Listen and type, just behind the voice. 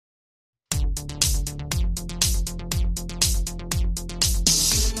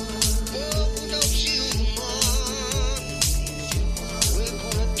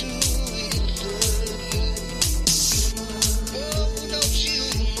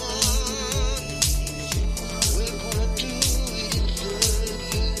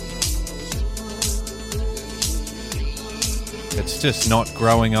It's just not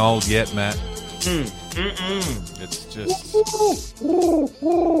growing old yet, Matt. It's just... What's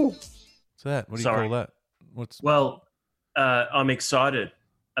that? What do you call that? Well, I'm excited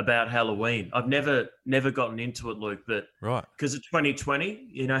about Halloween. I've never gotten into it, Luke, but right, because of 2020,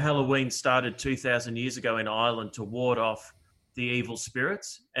 you know, Halloween started 2,000 years ago in Ireland to ward off the evil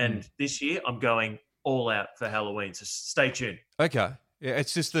spirits, and this year I'm going all out for Halloween. So stay tuned. Okay, yeah,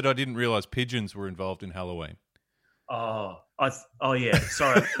 it's just that I didn't realise pigeons were involved in Halloween. Oh yeah,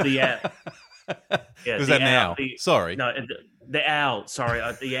 sorry, the owl. Yeah, was that an owl? Sorry, no, the owl. Sorry,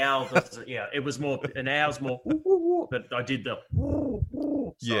 the owl. Yeah, it was more an owl's more, but I did the.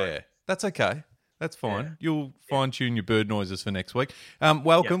 Sorry. Yeah, that's okay. That's fine. Yeah. You'll fine-tune your bird noises for next week.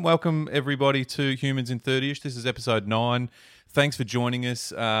 Welcome everybody to Humans in 30ish. This is episode 9. Thanks for joining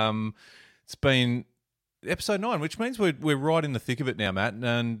us. It's been episode 9, which means we're right in the thick of it now, Matt,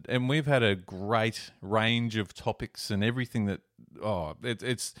 and we've had a great range of topics and everything that.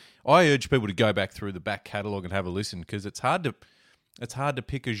 It's. I urge people to go back through the back catalogue and have a listen because it's hard to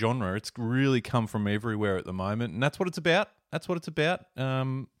pick a genre. It's really come from everywhere at the moment, and that's what it's about.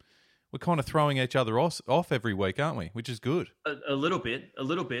 We're kind of throwing each other off every week, aren't we? Which is good. A little bit.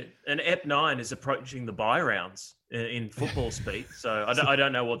 And Ep 9 is approaching the bye rounds in football speak. So I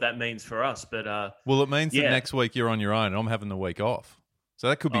don't know what that means for us, but well, it means that next week you're on your own, and I'm having the week off. So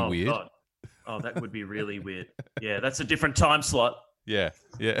that could be weird. God. Oh, that would be really weird. Yeah, that's a different time slot. Yeah.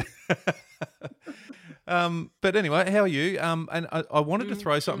 But anyway, how are you? And I wanted to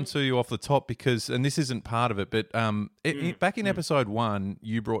throw something to you off the top because, and this isn't part of it, but back in episode 1,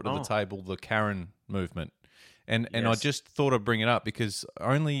 you brought to the table the Karen movement. And I just thought I'd bring it up because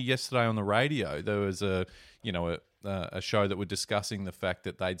only yesterday on the radio there was a show that were discussing the fact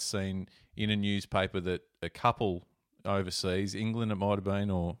that they'd seen in a newspaper that a couple overseas, England it might have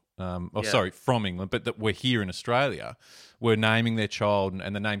been, from England, but that we're here in Australia, were naming their child,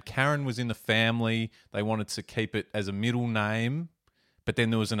 and the name Karen was in the family. They wanted to keep it as a middle name, but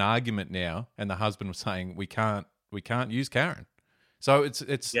then there was an argument now, and the husband was saying we can't use Karen. So it's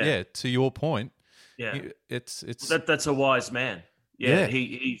to your point. Yeah, it's that's a wise man. Yeah.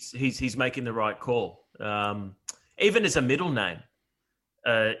 He's making the right call. Even as a middle name.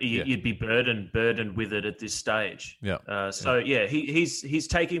 You'd be burdened with it at this stage. Yeah. He's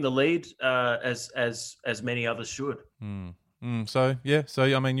taking the lead as many others should. So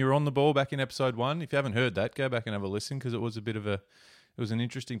I mean, you're on the ball back in episode 1. If you haven't heard that, go back and have a listen because it was an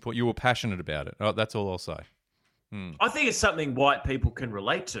interesting point. You were passionate about it. Oh, that's all I'll say. I think it's something white people can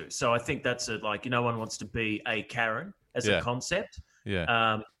relate to. So I think that's no one wants to be a Karen as a concept.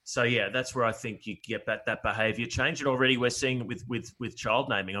 Yeah. That's where I think you get that behaviour change. And already we're seeing it with child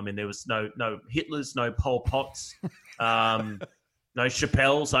naming. I mean, there was no Hitlers, no Pol Pots, no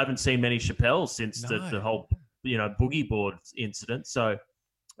Chappelles. I haven't seen many Chappelles since the whole boogie board incident. So,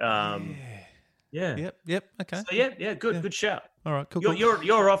 Yep. Okay. So good shout. All right, cool.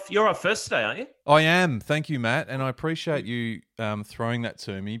 You're off first today, aren't you? I am. Thank you, Matt, and I appreciate you throwing that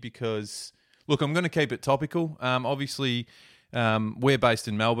to me because look, I'm going to keep it topical. Obviously. We're based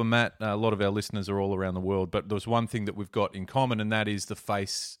in Melbourne, Matt. A lot of our listeners are all around the world, but there's one thing that we've got in common, and that is the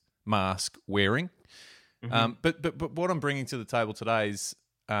face mask wearing. But what I'm bringing to the table today is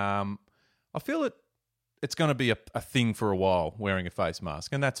I feel it's going to be a thing for a while, wearing a face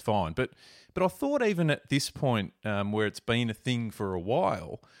mask, and that's fine. But I thought even at this point, where it's been a thing for a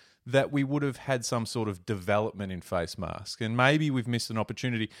while, that we would have had some sort of development in face masks, and maybe we've missed an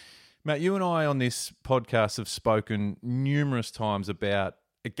opportunity. Matt, you and I on this podcast have spoken numerous times about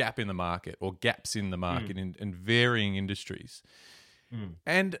a gap in the market or gaps in the market in varying industries.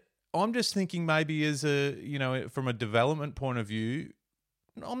 And I'm just thinking maybe as from a development point of view,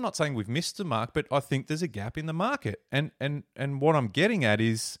 I'm not saying we've missed the mark, but I think there's a gap in the market. And what I'm getting at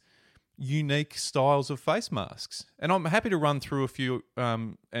is unique styles of face masks. And I'm happy to run through a few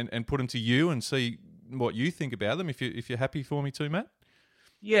and put them to you and see what you think about them if you're happy for me to, Matt.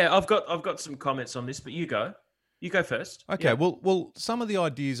 Yeah, I've got some comments on this, but you go first. Okay, yeah. Well, some of the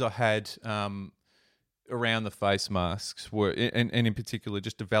ideas I had around the face masks were, and in particular,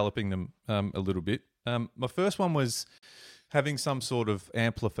 just developing them a little bit. My first one was having some sort of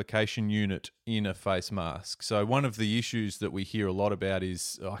amplification unit in a face mask. So one of the issues that we hear a lot about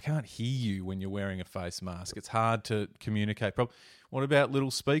is, I can't hear you when you're wearing a face mask. It's hard to communicate. What about little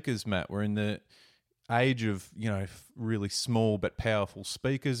speakers, Matt? We're in the age of really small but powerful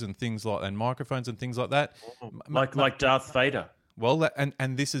speakers and things like and microphones and things like that, like Darth Vader. Well,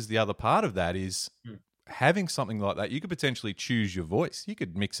 and this is the other part of that is having something like that. You could potentially choose your voice. You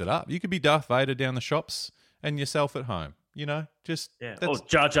could mix it up. You could be Darth Vader down the shops and yourself at home. Or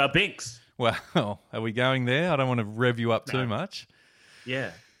Jar Jar Binks. Well, are we going there? I don't want to rev you up too much.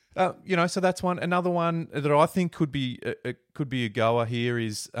 Yeah. So that's one. Another one that I think could be a goer here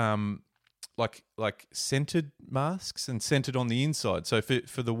is like scented masks and scented on the inside. So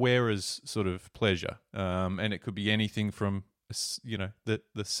for the wearer's sort of pleasure, and it could be anything from the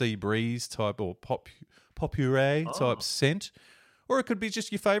sea breeze type or potpourri type scent, or it could be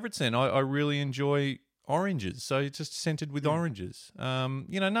just your favourite scent. I really enjoy oranges, so it's just scented with oranges.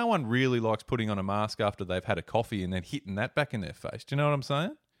 No one really likes putting on a mask after they've had a coffee and then hitting that back in their face. Do you know what I'm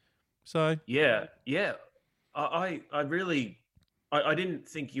saying? So yeah. I really I didn't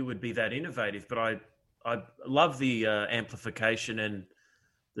think you would be that innovative, but I love the amplification and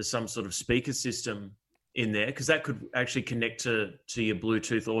there's some sort of speaker system in there, because that could actually connect to your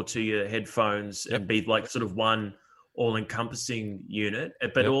Bluetooth or to your headphones and be like sort of one all-encompassing unit.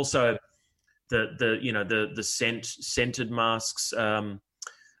 But also the scented masks,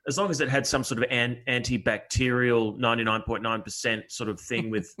 as long as it had some sort of antibacterial 99.9% sort of thing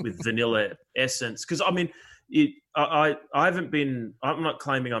with vanilla essence. Because I mean, I haven't been. I'm not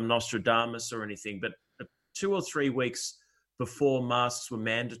claiming I'm Nostradamus or anything, but 2 or 3 weeks before masks were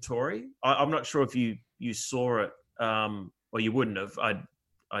mandatory, I'm not sure if you saw it, or you wouldn't have.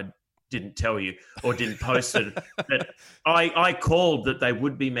 I didn't tell you or didn't post it, but I called that they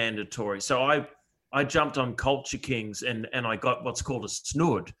would be mandatory. So I jumped on Culture Kings and I got what's called a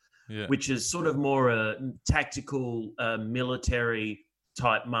snood, which is sort of more a tactical military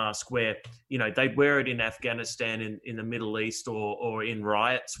type mask where, they wear it in Afghanistan, in the Middle East or in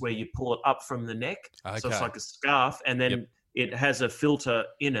riots, where you pull it up from the neck. Okay. So it's like a scarf, and then it has a filter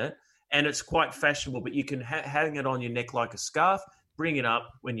in it, and it's quite fashionable, but you can hang it on your neck like a scarf, bring it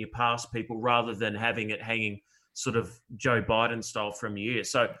up when you pass people rather than having it hanging sort of Joe Biden style from your ear.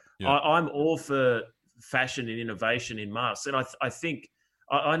 So I'm all for fashion and innovation in masks. And I think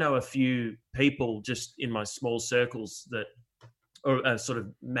I know a few people just in my small circles that are sort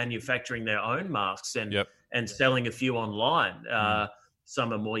of manufacturing their own masks and selling a few online.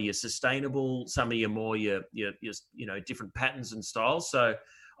 Some are more your sustainable, some are more your different patterns and styles. So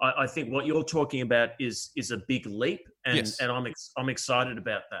I think what you're talking about is a big leap, and I'm excited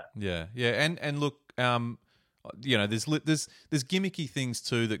about that. Yeah, and look, there's gimmicky things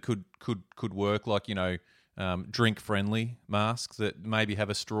too that could work, like drink friendly masks that maybe have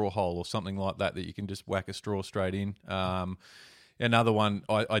a straw hole or something like that you can just whack a straw straight in. Another one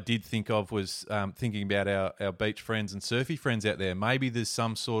I did think of was thinking about our beach friends and surfy friends out there. Maybe there's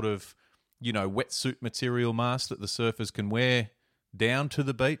some sort of wetsuit material mask that the surfers can wear down to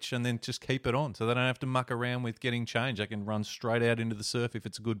the beach and then just keep it on, so they don't have to muck around with getting changed. They can run straight out into the surf if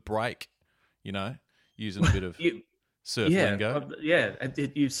it's a good break, using a bit of surf lingo.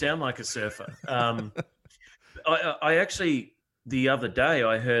 You sound like a surfer. I actually, the other day,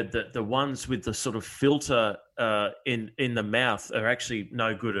 I heard that the ones with the sort of filter in the mouth are actually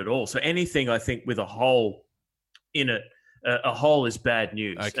no good at all. So anything, I think, with a hole in it, a hole is bad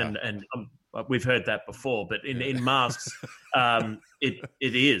news. Okay. And we've heard that before, but in masks, it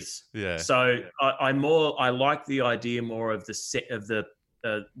is. Yeah. So I like the idea more of the set of the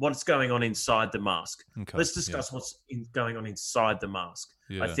what's going on inside the mask. Okay. Let's discuss what's going on inside the mask.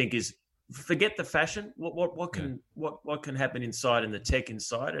 Yeah. I think is, forget the fashion. What can happen inside and the tech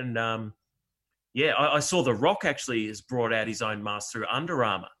inside. And I saw The Rock actually has brought out his own mask through Under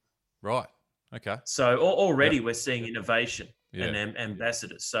Armour. Right. Okay. So already we're seeing innovation. Yeah. And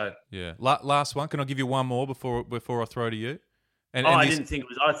ambassadors. So last one. Can I give you one more before I throw to you? I didn't think it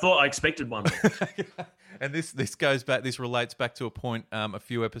was. I thought I expected one more. And this goes back. This relates back to a point a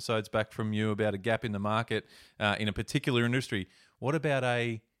few episodes back from you about a gap in the market in a particular industry. What about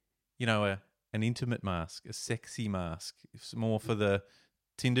an intimate mask, a sexy mask? It's more for the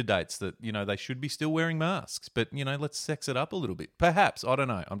Tinder dates that they should be still wearing masks, but let's sex it up a little bit. Perhaps, I don't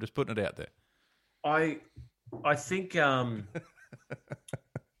know. I'm just putting it out there. I think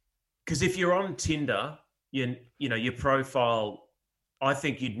because if you're on Tinder, your profile, I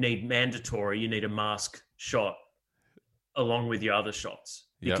think you'd need mandatory. You need a mask shot along with your other shots,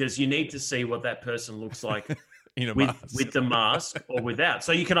 because you need to see what that person looks like with the mask or without,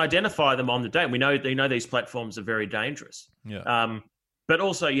 so you can identify them on the day. We know these platforms are very dangerous. Yeah. But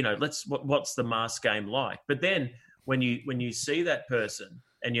also, what's the mask game like? But then when you see that person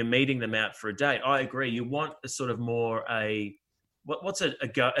and you're meeting them out for a date, I agree. You want a sort of more what's a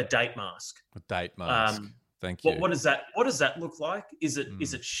date mask? A date mask. Thank you. What does that look like? Is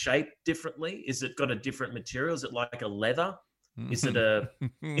it shaped differently? Is it got a different material? Is it like a leather? Is it a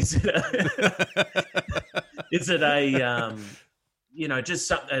just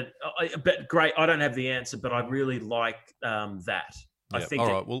something? But great. I don't have the answer, but I really like that. I Yeah. think.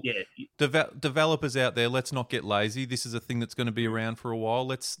 All right. Well, developers out there, let's not get lazy. This is a thing that's going to be around for a while.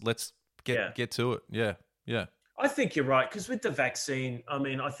 Let's get to it. Yeah. Yeah. I think you're right, because with the vaccine, I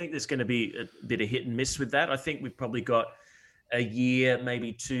mean, I think there's going to be a bit of hit and miss with that. I think we've probably got a year,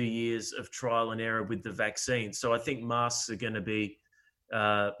 maybe 2 years of trial and error with the vaccine. So I think masks are going to be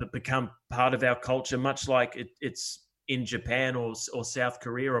become part of our culture, much like it's in Japan or South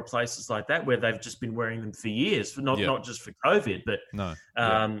Korea or places like that, where they've just been wearing them for years, not just for COVID, but No.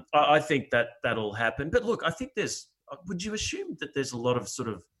 I think that'll happen. But look, I think would you assume that there's a lot of sort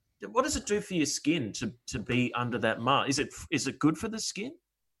of, what does it do for your skin to be under that mask? Is it good for the skin?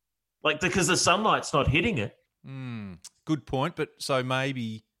 Like, because the sunlight's not hitting it. Good point. But so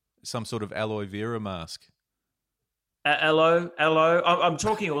maybe some sort of aloe vera mask. Aloe. I'm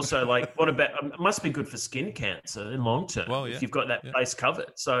talking also like, what about? It must be good for skin cancer in long term. Well, yeah. If you've got that base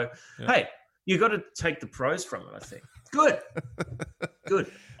covered. So hey, you got to take the pros from it. I think. Good.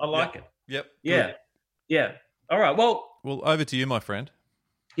 I like it. Yep. Yeah. Yeah. All right. Well, over to you, my friend.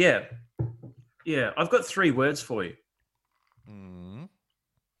 Yeah. I've got 3 words for you.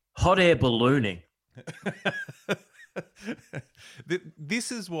 Hot air ballooning.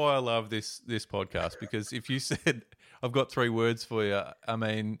 This is why I love this podcast, because if you said I've got 3 words for you, I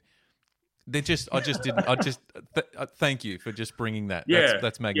mean, thank you for just bringing that.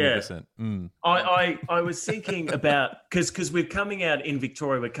 That's magnificent. I was thinking about, because we're coming out in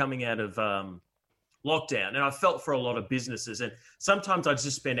Victoria, we're coming out of lockdown, and I felt for a lot of businesses, and sometimes I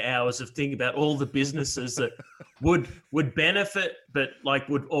just spend hours of thinking about all the businesses that would benefit, but like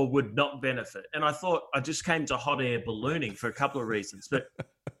would not benefit. And I thought, I just came to hot air ballooning for a couple of reasons. But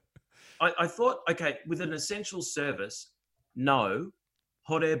I thought, okay, with an essential service, no,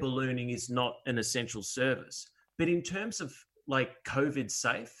 hot air ballooning is not an essential service. But in terms of like COVID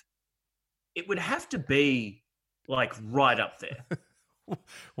safe, it would have to be like right up there.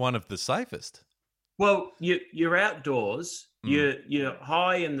 One of the safest. Well, you're outdoors, you're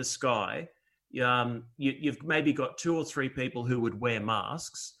high in the sky. You've maybe got 2 or 3 people who would wear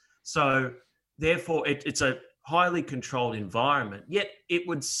masks. So therefore, it's a highly controlled environment. Yet it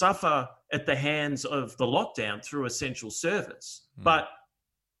would suffer at the hands of the lockdown through essential service. But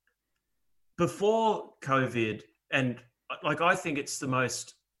before COVID, and like, I think it's the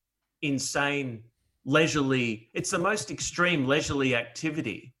most insane it's the most extreme leisurely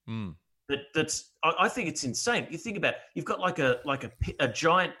activity. I think it's insane. You think about it, you've got like a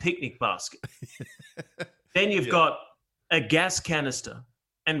giant picnic basket. Then you've got a gas canister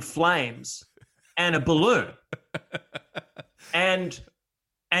and flames and a balloon and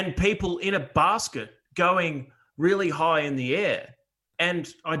people in a basket going really high in the air. And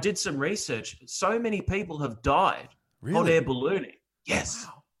I did some research. So many people have died hot air ballooning. Yes.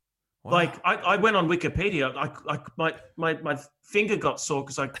 Wow. Like I went on Wikipedia. My finger got sore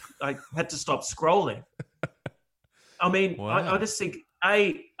because I had to stop scrolling. I mean, I just think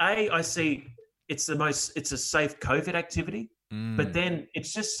I see it's a safe COVID activity, but then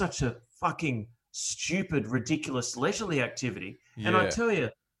it's just such a fucking stupid, ridiculous leisurely activity. Yeah. And I tell you,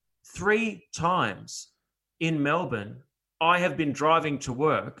 3 times in Melbourne, I have been driving to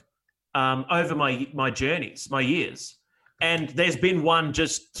work over my journeys, my years. And there's been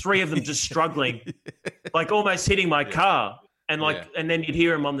 3 of them just struggling, like almost hitting my car. And and then you'd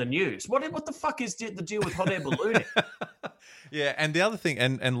hear them on the news. What the fuck is the deal with hot air ballooning? Yeah, and the other thing,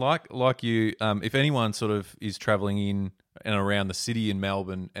 and like you, if anyone sort of is travelling in and around the city in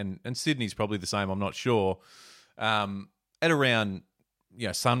Melbourne, and Sydney's probably the same, I'm not sure, at around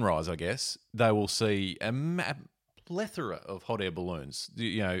sunrise, I guess, they will see a plethora of hot air balloons,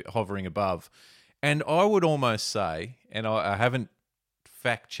 hovering above. And I would almost say, and I haven't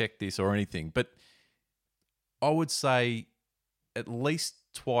fact-checked this or anything, but I would say at least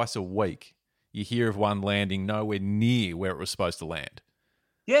twice a week you hear of one landing nowhere near where it was supposed to land.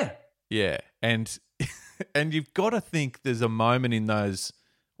 Yeah. Yeah. And you've got to think there's a moment in those,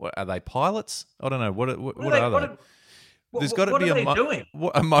 what are they, pilots? I don't know. What are they? There's got to be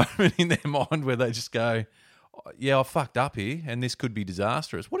a moment in their mind where they just go, yeah, I fucked up here and this could be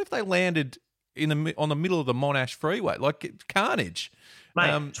disastrous. What if they landed on the middle of the Monash Freeway, like carnage?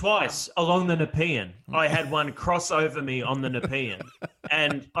 Mate, twice along the Nepean. I had one cross over me on the Nepean,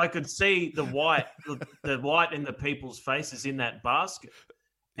 and I could see the white in the people's faces in that basket.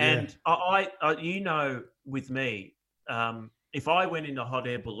 And I with me, if I went in a hot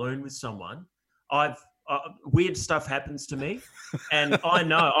air balloon with someone, weird stuff happens to me, and I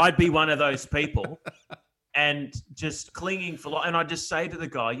know I'd be one of those people. And just clinging for life. And I just say to the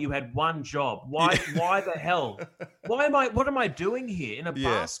guy, you had one job. Why the hell? What am I doing here in a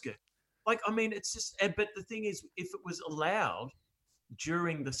basket? Like, I mean, it's just, but the thing is, if it was allowed,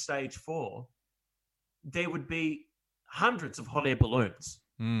 during the stage 4, there would be hundreds of hot air balloons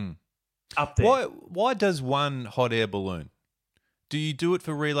up there. Why does one hot air balloon? Do you do it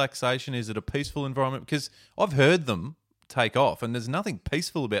for relaxation? Is it a peaceful environment? Because I've heard them take off, and there's nothing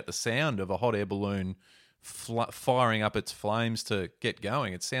peaceful about the sound of a hot air balloon firing up its flames to get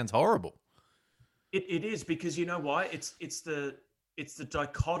going. It sounds horrible. It is, because you know why? It's the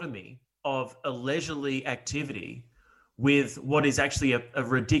dichotomy of a leisurely activity with what is actually a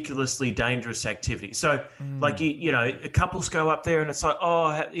ridiculously dangerous activity. So, like couples go up there and it's like,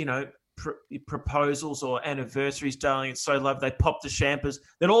 proposals or anniversaries, darling, it's so lovely. They pop the champers.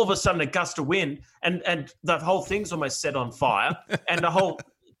 Then all of a sudden, a gust of wind and the whole thing's almost set on fire, and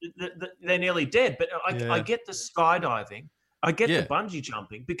they're nearly dead. But I get the skydiving, I get the bungee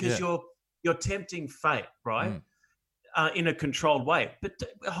jumping, because you're tempting fate, right? In a controlled way. But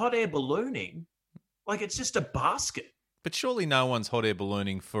hot air ballooning, like, it's just a basket. But surely no one's hot air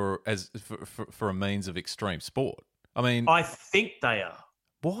ballooning for a means of extreme sport. I mean, I think they are.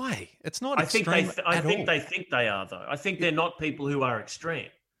 Why? It's not extreme I think they think they are, though. I think they're not people who are extreme,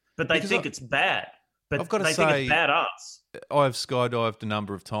 but they think it's bad. But think it's badass. I've skydived a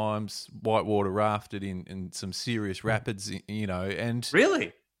number of times, whitewater rafted in some serious rapids, and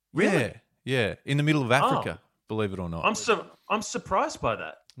really, yeah, in the middle of Africa, believe it or not. I'm surprised by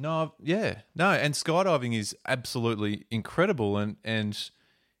that. No, and skydiving is absolutely incredible, and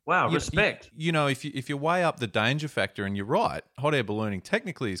wow, respect. If you weigh up the danger factor, and you're right, hot air ballooning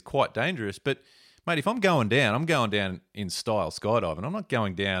technically is quite dangerous, but mate, if I'm going down in style skydiving. I'm not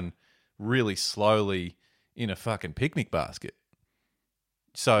going down really slowly in a fucking picnic basket.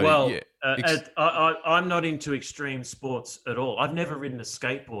 So I'm not into extreme sports at all. I've never ridden a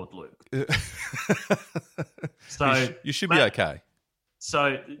skateboard, Luke. So you should be okay.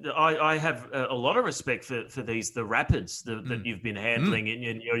 So I have a lot of respect for the rapids that you've been handling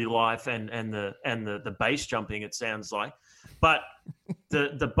in your life, and the base jumping, it sounds like. But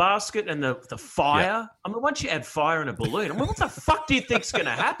the basket and the fire, I mean, once you add fire in a balloon, I mean, what the fuck do you think's going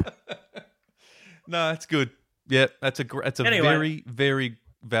to happen? No, it's good. Yeah, that's a very, very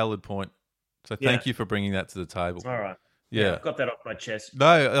valid point. So thank you for bringing that to the table. All right. Yeah. I've got that off my chest.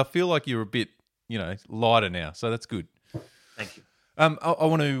 No, I feel like you're a bit, lighter now. So that's good. Thank you. I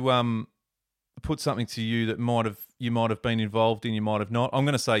want to put something to you that you might have been involved in, you might have not. I'm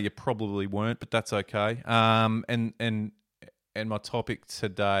going to say you probably weren't, but that's okay. And my topic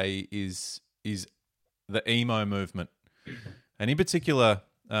today is the emo movement, and in particular,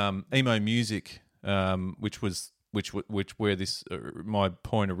 emo music, which where this my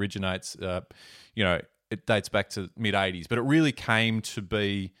point originates. It dates back to mid '80s, but it really came to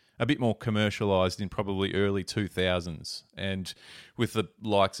be a bit more commercialized in probably early 2000s, and with the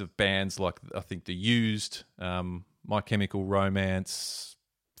likes of bands like, I think, The Used, My Chemical Romance,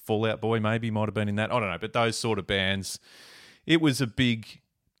 Fall Out Boy maybe might have been in that. I don't know, but those sort of bands, it was a big,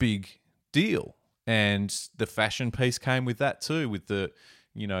 big deal. And the fashion piece came with that too, with the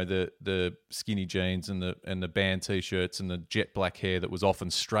skinny jeans and the band t-shirts and the jet black hair that was often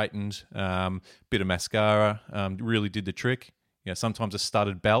straightened, bit of mascara, really did the trick. Sometimes a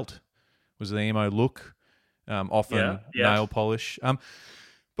studded belt was the emo look, often nail polish.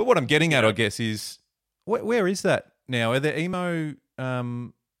 But what I'm getting at, I guess, is where is that now? Are there emo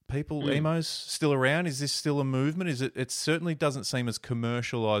emos still around? Is this still a movement? It certainly doesn't seem as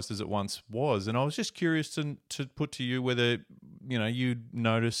commercialized as it once was. And I was just curious to put to you whether you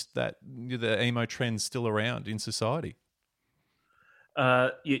noticed that the emo trend's still around in society.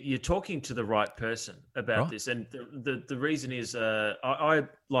 You're talking to the right person about this, and the reason is I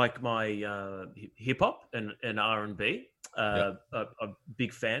like my hip hop and R&B. A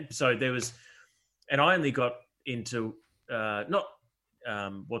big fan. So there was, and I only got into not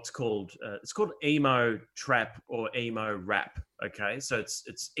what's called it's called emo trap or emo rap. Okay, so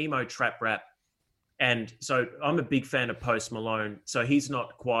it's emo trap rap. And so I'm a big fan of Post Malone. So he's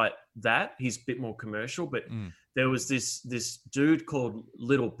not quite that. He's a bit more commercial. But there was this dude called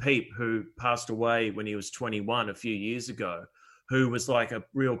Little Peep who passed away when he was 21 a few years ago, who was like a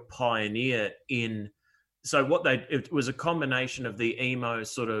real pioneer in. So it was a combination of the emo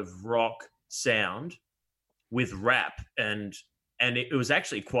sort of rock sound with rap, and it was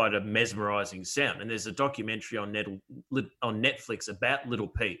actually quite a mesmerizing sound. And there's a documentary on Netflix about Little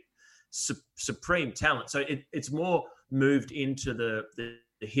Peep. Supreme talent. So it's more moved into the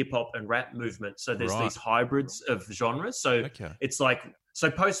hip hop and rap movement. So there's these hybrids of genres. So it's like,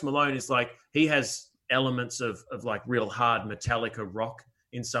 so Post Malone is like, he has elements of like real hard Metallica rock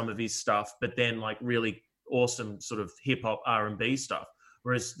in some of his stuff, but then like really awesome sort of hip hop R&B stuff.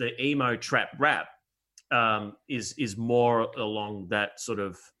 Whereas the emo trap rap is more along that sort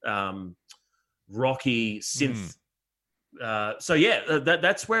of rocky synth. So yeah,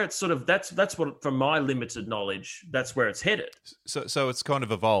 that's where it's sort of that's what, from my limited knowledge, that's where it's headed. So it's kind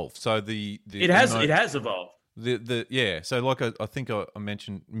of evolved. So it has evolved. So like I think I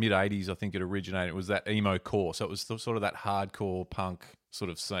mentioned mid-80s. I think it originated. It was that emo core. So it was sort of that hardcore punk sort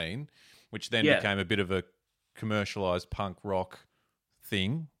of scene, which then became a bit of a commercialized punk rock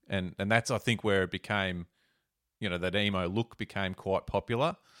thing, and that's I think where it became, that emo look became quite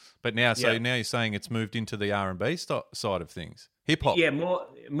popular. But now, now you're saying it's moved into the R&B side of things, hip hop. Yeah,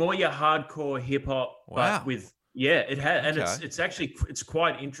 more your hardcore hip hop, but with it has, and it's actually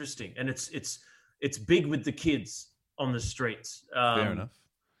quite interesting, and it's big with the kids on the streets. Fair enough.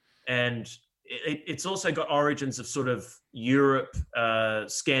 And it's also got origins of sort of Europe,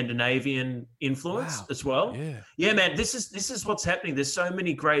 Scandinavian influence as well. Yeah, man. This is what's happening. There's so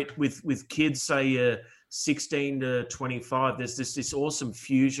many great with kids, say 16 to 25. There's this awesome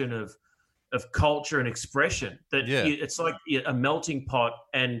fusion of culture and expression that it's like a melting pot,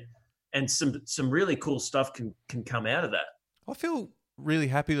 and some really cool stuff can come out of that. I feel really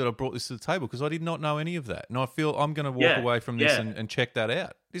happy that I brought this to the table because I did not know any of that, and I feel I'm going to walk away from this and check that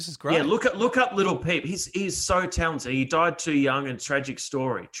out. This is great. Yeah, look up Little Peep. He's so talented. He died too young, and tragic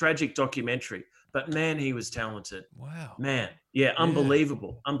story, tragic documentary. But man, he was talented. Wow, man,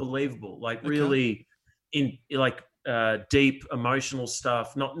 unbelievable. Like really deep emotional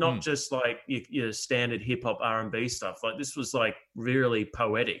stuff. Not just like your standard hip hop R&B stuff. Like this was like really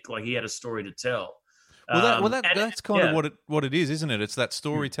poetic. Like he had a story to tell. That's kind of what it is, isn't it? It's that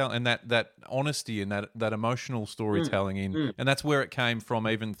storytelling and that honesty and that emotional storytelling and that's where it came from,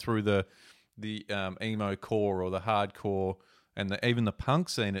 even through the emo core or the hardcore and even the punk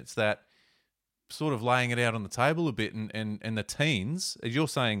scene. It's that sort of laying it out on the table a bit, and the teens, as you're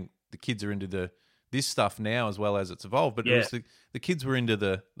saying, the kids are into this stuff now as well as it's evolved, but it was the kids were into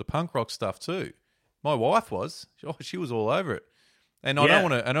the punk rock stuff too. My wife was; she was all over it. And I don't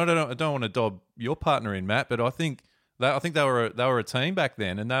want to dob your partner in, Matt, but I think they were a team back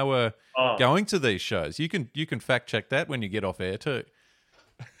then, and they were going to these shows. You can fact check that when you get off air too.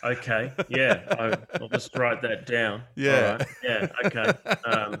 Okay, yeah, I'll just write that down. Yeah, right. Yeah, okay.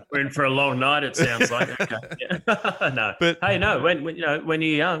 We're in for a long night. It sounds like. Okay, yeah. No, but hey, no, when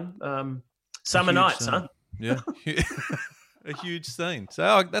you're young, summer nights, huh? Yeah, a huge scene.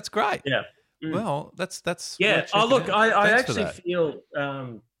 So that's great. Yeah. Well, that's yeah. Oh, look, I actually feel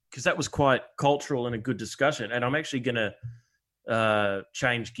because that was quite cultural and a good discussion, and I'm actually going to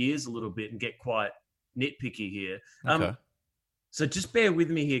change gears a little bit and get quite nitpicky here. Okay. So just bear with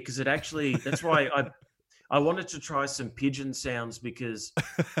me here, because that's why I wanted to try some pigeon sounds, because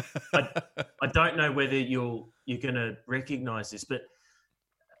I don't know whether you're going to recognize this, but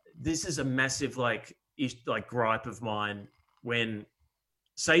this is a massive like gripe of mine when.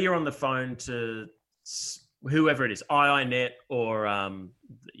 Say you're on the phone to whoever it is, iiNet or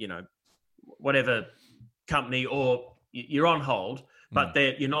whatever company, or you're on hold, but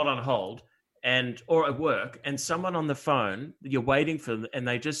you're not on hold, or at work, and someone on the phone, you're waiting for them, and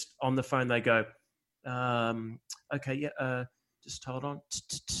they just on the phone they go, okay, yeah, just hold on,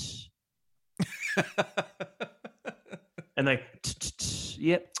 and they,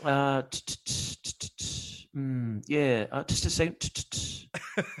 yep, yeah, just a second.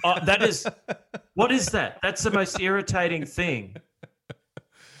 What is that? That's the most irritating thing.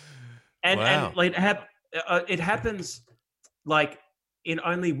 And it happens like in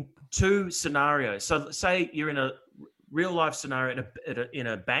only two scenarios. So say you're in a real life scenario in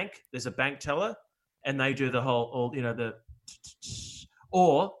a bank. There's a bank teller, and they do the whole,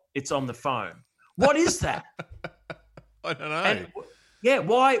 or it's on the phone. What is that? I don't know. And, yeah,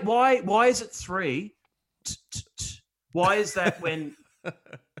 why is it three? Why is that when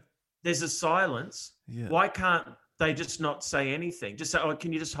there's a silence? Yeah. Why can't they just not say anything? Just say, "Oh,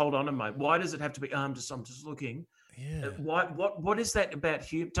 can you just hold on a moment?" Why does it have to be? I'm just looking. Yeah. What is that about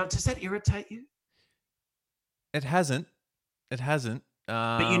human? Does that irritate you? It hasn't.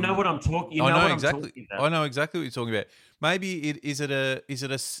 But you know what I'm talking. I know exactly. I know exactly what you're talking about. Maybe is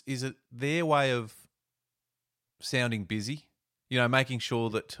it their way of sounding busy? Making sure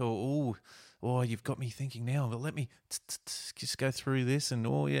that you've got me thinking now, but let me just go through this,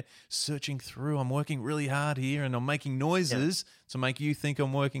 and searching through. I'm working really hard here, and I'm making noises to make you think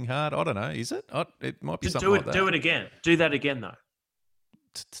I'm working hard. I don't know. Is it? It might be just something like that. Do it again. Do that again, though.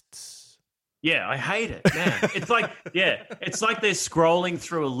 Yeah, I hate it, man. It's like they're scrolling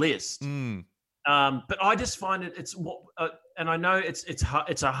through a list. But I just find it's and I know it's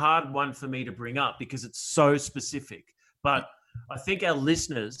a hard one for me to bring up because it's so specific. But I think our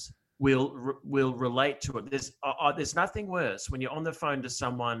listeners will relate to it. There's nothing worse when you're on the phone to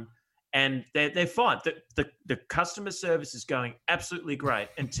someone and they're fine. The customer service is going absolutely great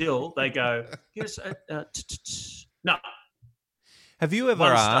until they go, here's no. Have you ever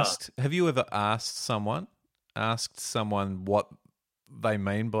asked someone what they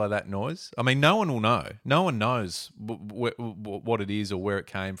mean by that noise? I mean, no one will know. No one knows what it is or where it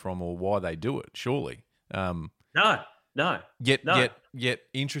came from or why they do it. Surely. No. Yet,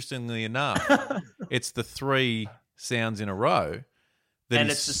 interestingly enough, it's the three sounds in a row,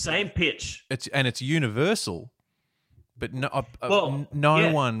 it's the same pitch. It's universal, but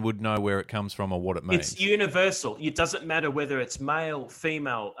no one would know where it comes from or what it means. It's universal. It doesn't matter whether it's male,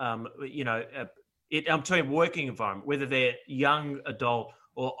 female. I'm talking working environment, whether they're young, adult,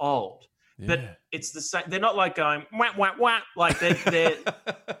 or old. Yeah. But it's the same. They're not like going wah wah wah. Like they're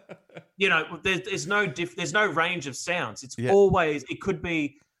there's no range of sounds. It's always, it could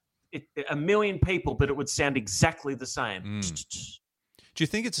be a million people, but it would sound exactly the same. Do you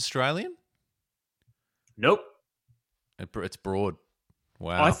think it's Australian? Nope. It's broad.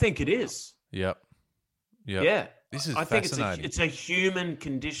 Wow. I think it is. Yep. Yeah. This is fascinating. I think it's a human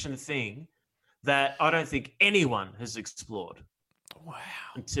condition thing that I don't think anyone has explored. Wow.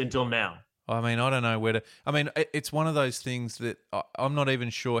 Until now. I mean, I don't know where to... I mean, it's one of those things that I'm not even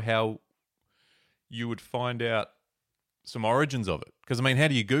sure how you would find out some origins of it. Because, I mean, how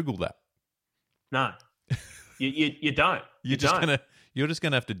do you Google that? No. You don't. You're just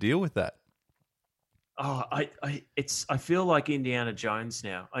gonna have to deal with that. Oh, I feel like Indiana Jones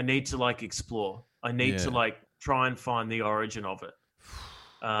now. I need to explore. I need to try and find the origin of it.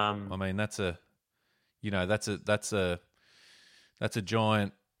 I mean, that's a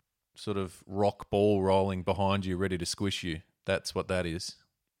giant sort of rock ball rolling behind you, ready to squish you. That's what that is.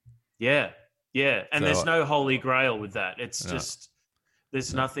 Yeah. And there's no holy grail with that. It's just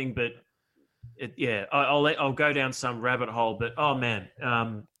there's nothing but it. Yeah, I'll go down some rabbit hole, but oh man,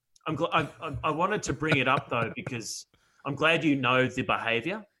 I wanted to bring it up though because I'm glad you know the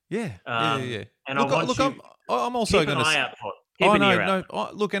behavior. Yeah. And I'm also going to eye out for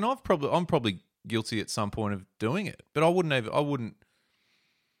it. Look, and I'm probably guilty at some point of doing it, but I wouldn't know.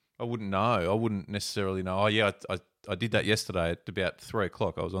 I wouldn't necessarily know. Oh yeah, I did that yesterday at about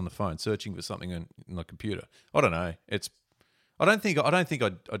 3:00. I was on the phone searching for something in the computer. I don't know. I don't think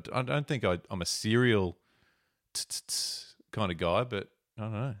I'm a serial kind of guy, but I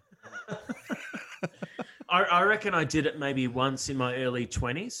don't know. I reckon I did it maybe once in my early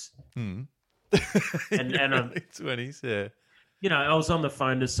 20s. And early 20s, yeah. I was on the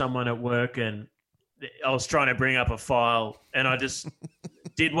phone to someone at work and I was trying to bring up a file and I just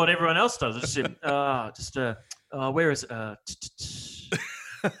did what everyone else does. I just said, where is it?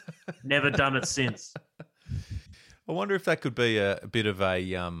 Never done it since. I wonder if that could be a bit of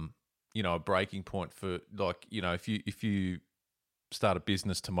a a breaking point for if you start a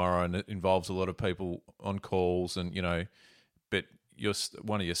business tomorrow and it involves a lot of people on calls and but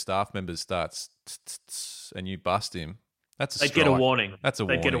one of your staff members starts and you bust him. They get a warning. That's a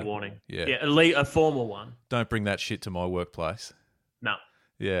warning. They get a warning. Yeah, a formal one. Don't bring that shit to my workplace. No.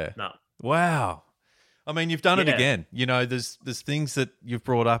 Yeah. No. Wow. I mean, you've done it again. There's things that you've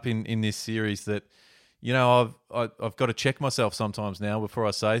brought up in this series that, I've got to check myself sometimes now before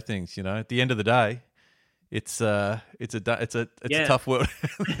I say things. At the end of the day, it's a tough world.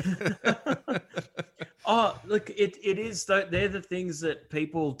 Oh, look, it is. They're the things that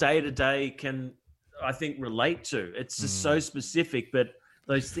people day to day can, I think, relate to. It's just so specific, but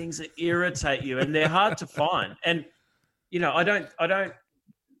those things that irritate you and they're hard to find. And I don't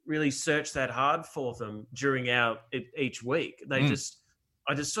really search that hard for them during each week. I just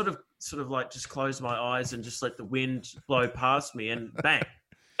sort of just close my eyes and just let the wind blow past me and bang,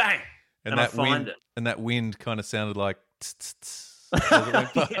 bang, and I find it. And that wind kind of sounded like tss,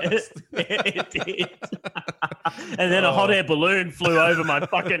 tss, it did. And then a hot air balloon flew over my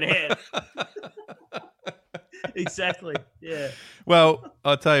fucking head. Exactly. Yeah. Well,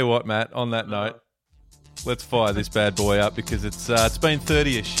 I'll tell you what, Matt, on that note, let's fire this bad boy up because it's been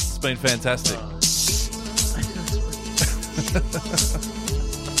 30-ish. It's been fantastic.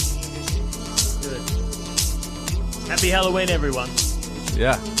 Good. Happy Halloween, everyone.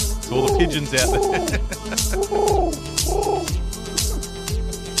 Yeah. To all the pigeons out there.